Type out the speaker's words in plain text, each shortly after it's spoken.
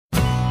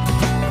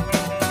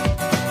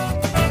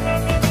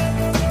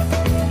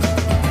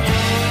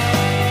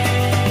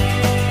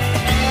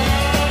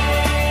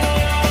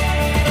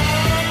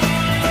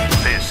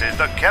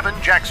Kevin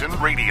Jackson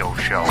Radio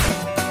Show.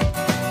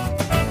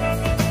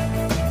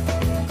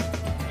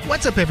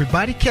 What's up,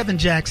 everybody? Kevin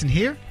Jackson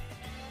here.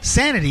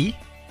 Sanity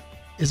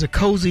is a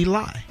cozy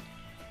lie.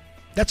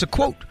 That's a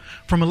quote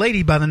from a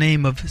lady by the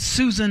name of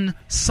Susan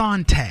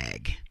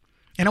Sontag.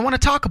 And I want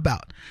to talk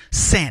about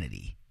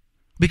sanity,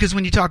 because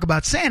when you talk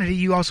about sanity,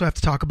 you also have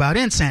to talk about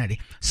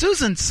insanity.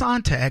 Susan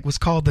Sontag was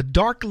called the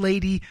Dark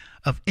Lady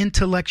of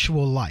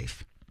Intellectual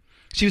Life.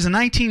 She was a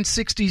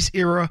 1960s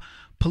era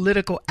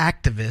political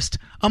activist,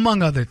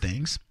 among other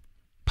things,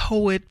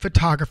 poet,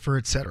 photographer,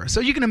 etc. So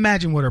you can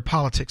imagine what her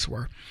politics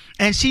were.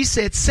 And she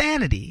said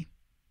sanity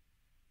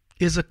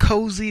is a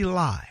cozy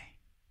lie.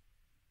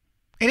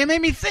 And it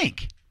made me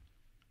think,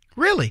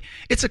 really,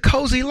 it's a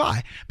cozy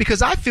lie,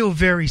 because I feel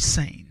very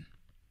sane.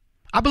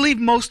 I believe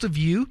most of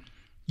you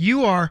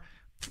are,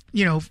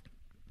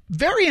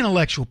 very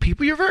intellectual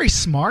people. You're very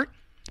smart.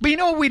 But you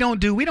know what we don't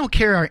do? We don't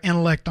carry our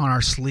intellect on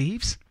our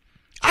sleeves.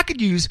 I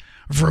could use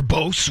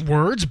verbose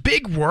words,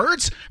 big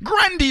words,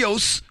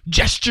 grandiose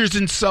gestures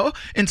and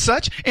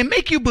such, and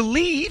make you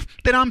believe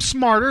that I'm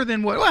smarter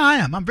than what I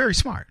am. I'm very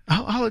smart.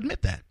 I'll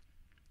admit that.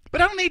 But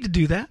I don't need to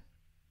do that.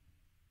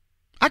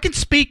 I can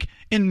speak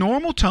in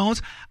normal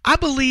tones. I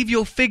believe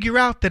you'll figure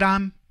out that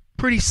I'm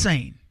pretty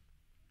sane.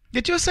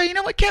 That you'll say, you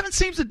know what, Kevin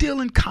seems to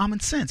deal in common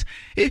sense.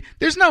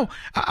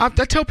 I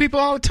tell people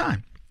all the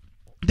time,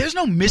 there's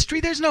no mystery.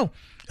 There's no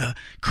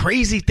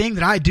crazy thing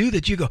that I do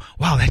that you go,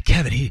 wow, that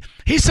Kevin,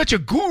 he's such a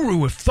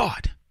guru of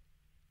thought.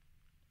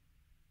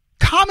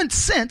 Common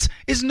sense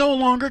is no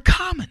longer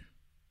common.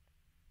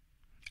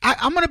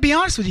 I'm going to be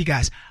honest with you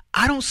guys.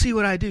 I don't see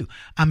what I do.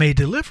 I may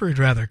deliver it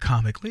rather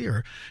comically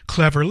or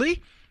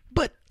cleverly,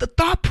 but the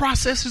thought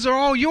processes are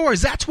all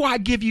yours. That's why I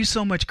give you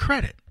so much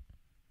credit.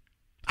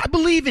 I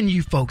believe in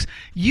you folks.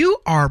 You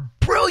are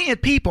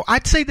brilliant people.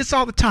 I say this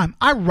all the time.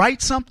 I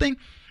write something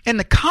and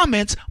the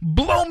comments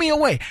blow me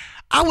away.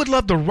 I would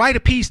love to write a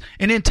piece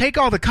and then take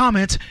all the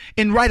comments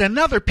and write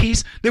another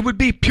piece that would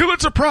be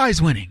Pulitzer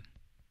Prize winning.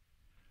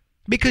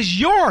 Because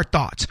your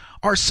thoughts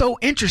are so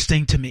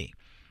interesting to me.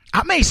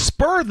 I may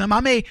spur them. I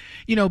may,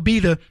 be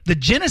the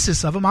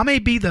genesis of them. I may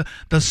be the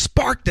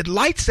spark that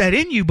lights that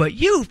in you, but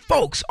you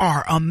folks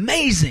are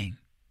amazing.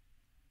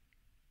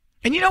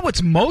 And you know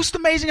what's most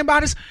amazing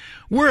about us?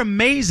 We're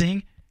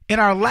amazing in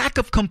our lack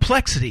of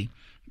complexity.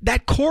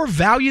 That core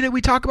value that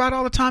we talk about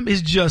all the time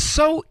is just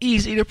so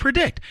easy to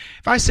predict.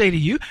 If I say to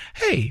you,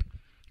 hey,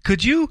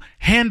 could you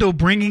handle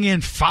bringing in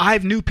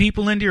 5 new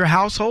people into your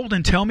household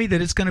and tell me that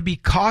it's going to be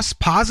cost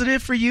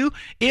positive for you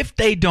if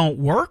they don't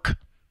work?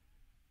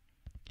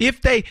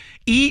 If they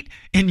eat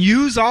and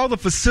use all the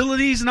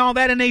facilities and all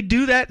that, and they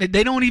do that,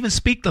 they don't even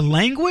speak the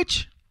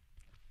language?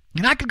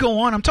 And I could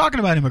go on. I'm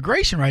talking about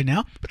immigration right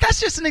now, but that's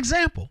just an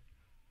example.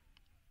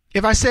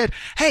 If I said,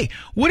 hey,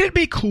 would it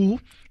be cool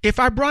if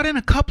I brought in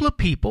a couple of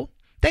people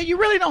that you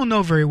really don't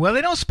know very well?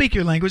 They don't speak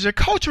your language. They're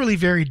culturally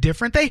very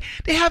different. They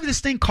have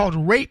this thing called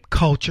rape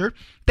culture.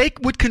 They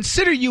would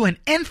consider you an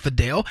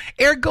infidel,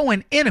 ergo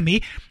an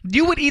enemy.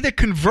 You would either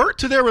convert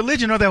to their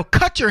religion or they'll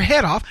cut your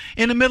head off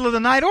in the middle of the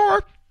night,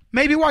 or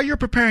maybe while you're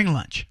preparing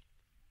lunch.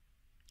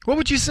 What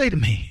would you say to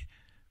me?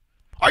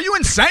 Are you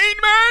insane,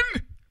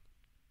 man?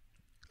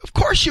 Of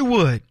course you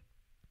would.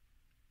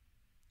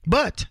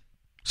 But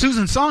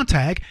Susan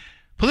Sontag,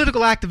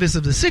 political activist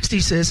of the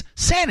 60s, says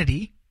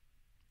sanity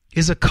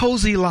is a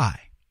cozy lie.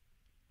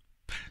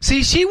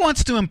 See, she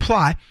wants to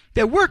imply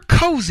that we're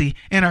cozy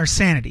in our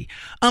sanity,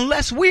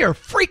 unless we are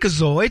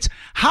freakazoids,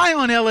 high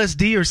on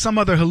LSD or some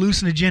other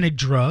hallucinogenic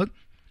drug.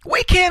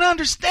 We can't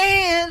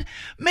understand,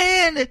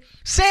 man, that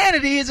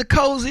sanity is a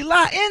cozy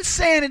lie.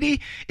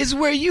 Insanity is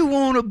where you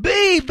want to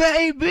be,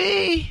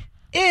 baby.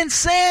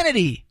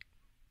 Insanity.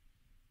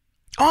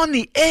 On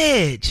the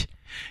edge.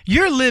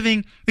 You're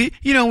living,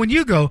 when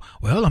you go,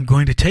 well, I'm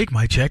going to take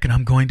my check and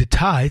I'm going to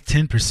tithe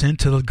 10%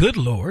 to the good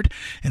Lord,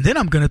 and then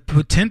I'm going to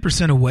put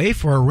 10% away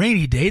for a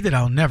rainy day that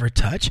I'll never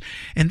touch,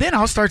 and then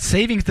I'll start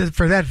saving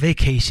for that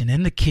vacation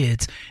and the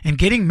kids and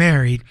getting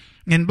married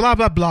and blah,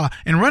 blah, blah,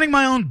 and running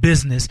my own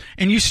business,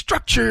 and you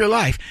structure your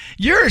life.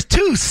 You're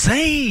too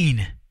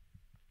sane.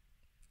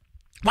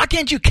 Why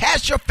can't you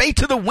cast your fate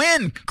to the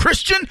wind,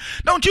 Christian?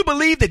 Don't you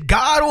believe that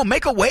God will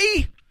make a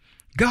way?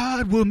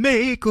 God will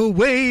make a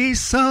way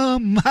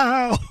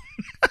somehow.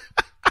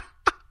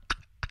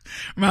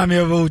 Remind me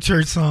of an old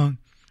church song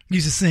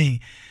used to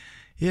sing.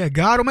 Yeah,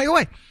 God will make a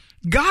way.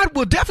 God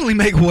will definitely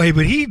make a way,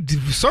 but he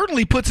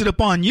certainly puts it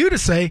upon you to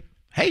say,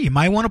 hey, you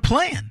might want to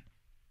plan.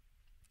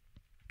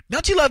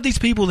 Don't you love these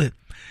people that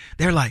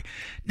they're like,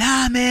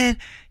 nah, man,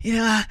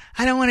 I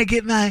don't want to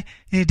get my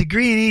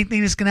degree in anything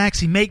that's going to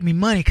actually make me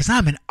money because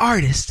I'm an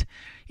artist.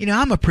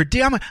 I'm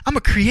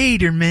a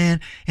creator,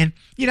 man. And,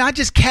 I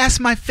just cast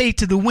my fate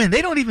to the wind.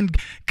 They don't even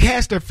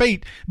cast their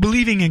fate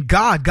believing in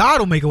God. God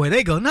will make a way.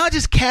 They go, no, I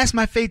just cast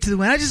my fate to the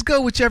wind. I just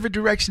go whichever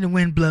direction the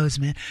wind blows,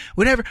 man.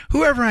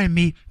 Whoever I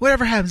meet,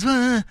 whatever happens.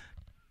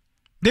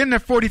 Then they're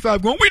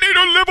 45 going, we need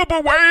a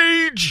livable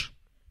wage.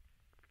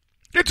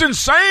 It's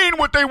insane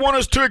what they want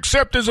us to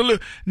accept as a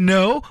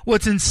No,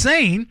 what's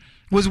insane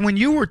was when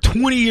you were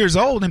 20 years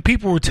old and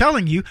people were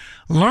telling you,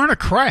 learn a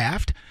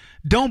craft,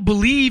 don't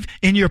believe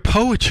in your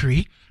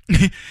poetry,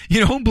 you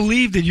don't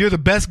believe that you're the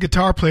best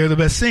guitar player, the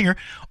best singer,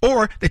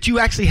 or that you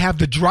actually have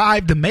the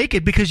drive to make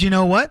it, because you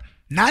know what?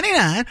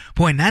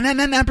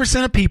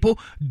 99.999% of people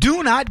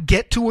do not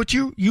get to what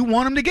you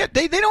want them to get.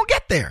 They don't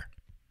get there.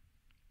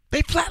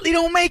 They flatly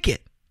don't make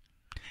it.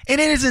 And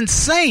it is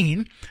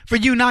insane for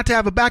you not to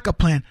have a backup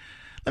plan.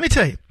 Let me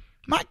tell you,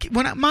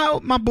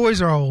 my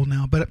boys are old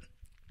now, but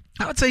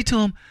I would say to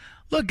them,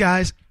 look,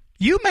 guys,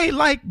 you may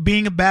like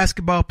being a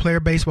basketball player,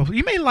 baseball player.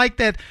 You may like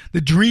the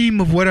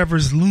dream of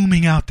whatever's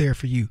looming out there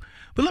for you.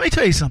 But let me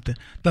tell you something.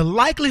 The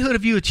likelihood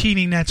of you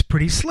achieving that's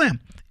pretty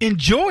slim.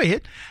 Enjoy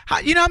it.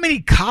 You know how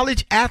many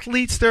college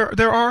athletes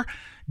there are?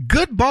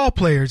 Good ball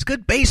players,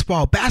 good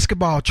baseball,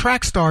 basketball,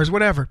 track stars,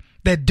 whatever,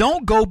 that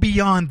don't go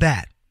beyond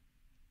that.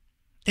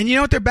 And you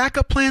know what their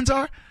backup plans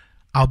are?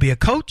 I'll be a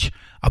coach.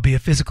 I'll be a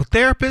physical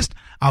therapist.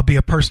 I'll be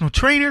a personal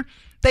trainer.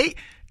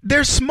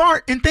 They're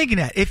smart in thinking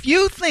that. If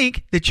you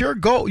think that your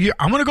goal,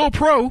 I'm going to go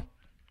pro.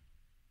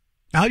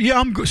 Now,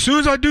 as soon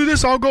as I do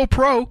this, I'll go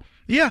pro.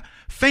 Yeah,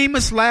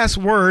 famous last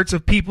words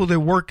of people that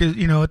work, at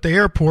the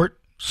airport,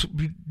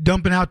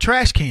 dumping out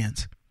trash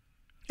cans.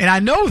 And I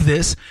know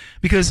this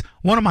because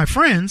one of my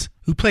friends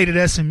who played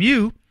at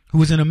SMU, who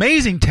was an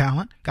amazing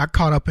talent, got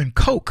caught up in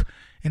coke.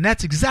 And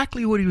that's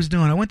exactly what he was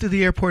doing. I went to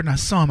the airport and I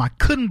saw him. I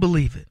couldn't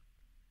believe it.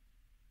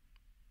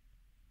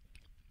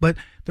 But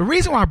the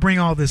reason why I bring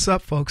all this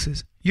up, folks,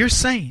 is you're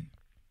sane.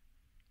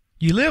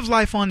 You live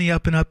life on the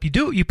up and up.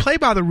 You play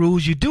by the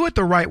rules. You do it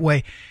the right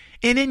way.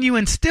 And then you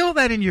instill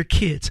that in your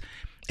kids.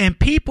 And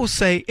people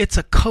say it's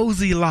a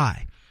cozy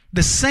lie.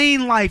 The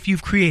sane life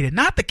you've created,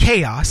 not the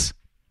chaos.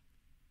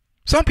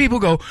 Some people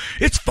go,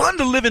 it's fun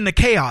to live in the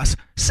chaos.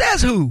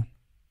 Says who?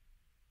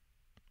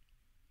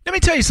 Let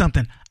me tell you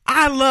something.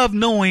 I love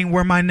knowing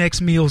where my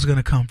next meal is going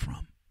to come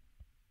from.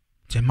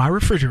 It's in my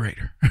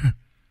refrigerator.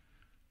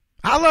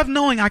 I love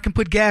knowing I can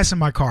put gas in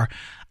my car.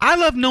 I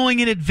love knowing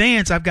in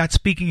advance I've got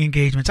speaking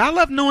engagements. I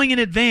love knowing in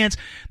advance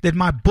that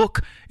my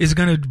book is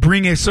going to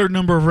bring a certain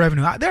number of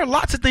revenue. There are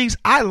lots of things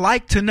I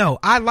like to know.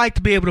 I like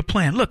to be able to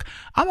plan. Look,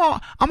 I'm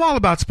all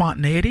about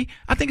spontaneity.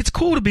 I think it's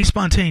cool to be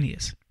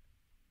spontaneous.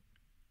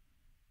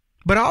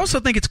 But I also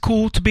think it's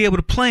cool to be able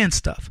to plan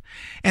stuff.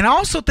 And I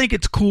also think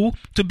it's cool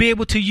to be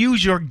able to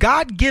use your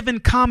God-given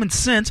common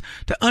sense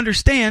to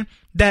understand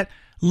that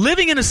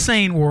living in a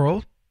sane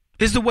world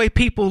is the way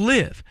people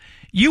live.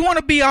 You want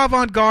to be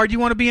avant-garde, you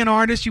want to be an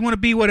artist, you want to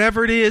be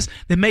whatever it is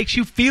that makes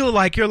you feel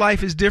like your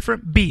life is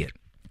different, be it.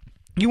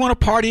 You want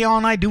to party all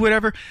night, do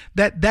whatever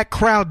that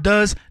crowd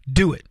does,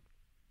 do it.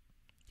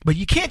 But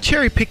you can't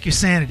cherry pick your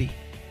sanity.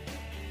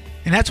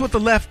 And that's what the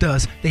left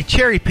does. They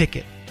cherry pick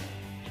it.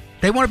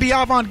 They want to be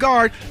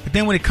avant-garde, but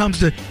then when it comes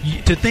to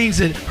things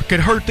that could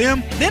hurt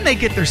them, then they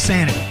get their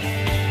sanity.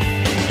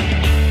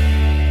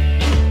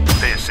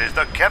 This is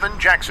the Kevin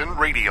Jackson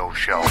Radio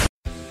Show.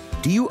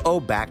 Do you owe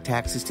back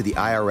taxes to the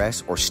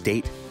IRS or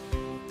state?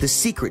 The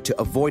secret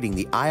to avoiding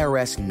the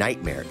IRS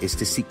nightmare is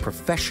to seek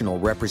professional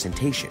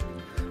representation.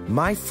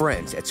 My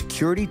friends at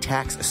Security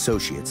Tax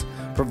Associates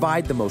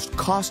provide the most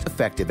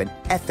cost-effective and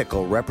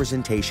ethical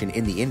representation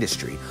in the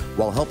industry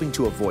while helping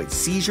to avoid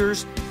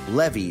seizures,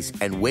 levies,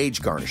 and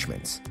wage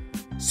garnishments.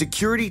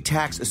 Security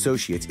Tax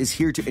Associates is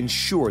here to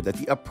ensure that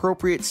the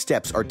appropriate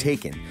steps are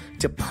taken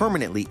to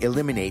permanently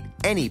eliminate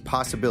any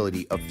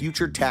possibility of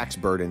future tax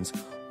burdens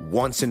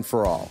once and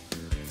for all.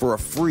 For a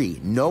free,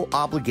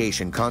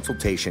 no-obligation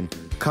consultation,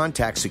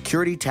 contact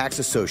Security Tax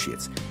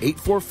Associates,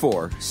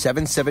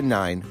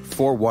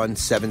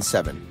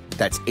 844-779-4177.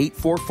 That's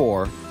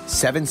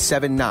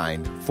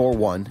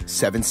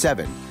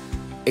 844-779-4177.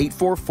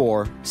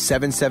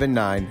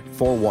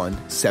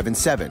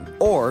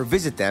 844-779-4177. Or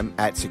visit them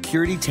at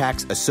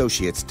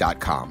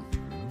securitytaxassociates.com.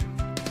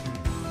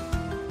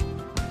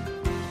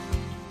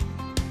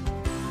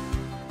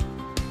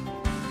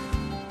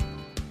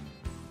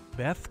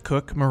 Beth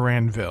Cook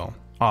Moranville,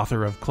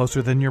 author of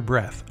Closer Than Your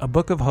Breath, a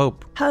book of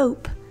hope.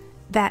 Hope,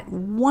 that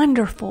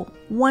wonderful,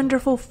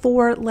 wonderful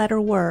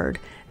 4-letter word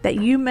that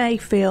you may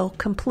feel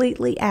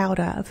completely out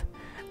of.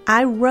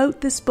 I wrote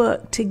this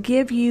book to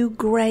give you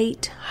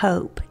great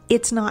hope.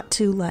 It's not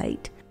too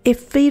late.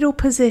 If fetal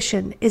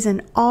position is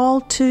an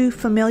all too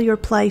familiar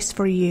place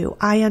for you,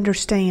 I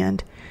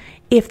understand.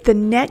 If the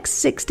next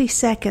 60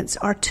 seconds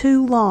are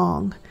too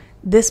long,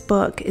 this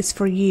book is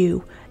for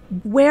you.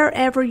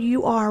 Wherever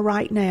you are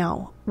right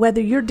now, whether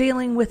you're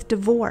dealing with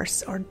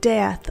divorce or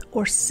death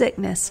or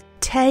sickness,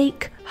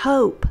 take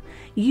hope.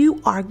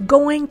 You are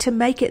going to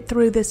make it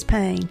through this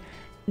pain.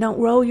 Don't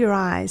roll your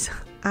eyes.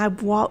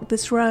 I've walked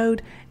this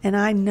road and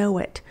I know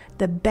it.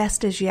 The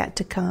best is yet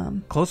to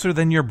come. Closer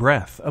Than Your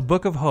Breath, a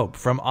book of hope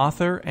from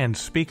author and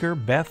speaker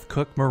Beth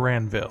Cook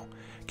Moranville,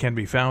 can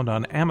be found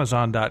on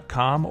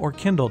Amazon.com or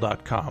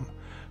Kindle.com.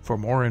 For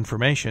more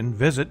information,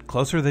 visit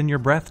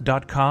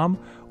closerthanyourBreath.com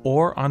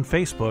or on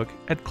Facebook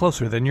at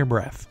Closer Than Your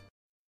Breath.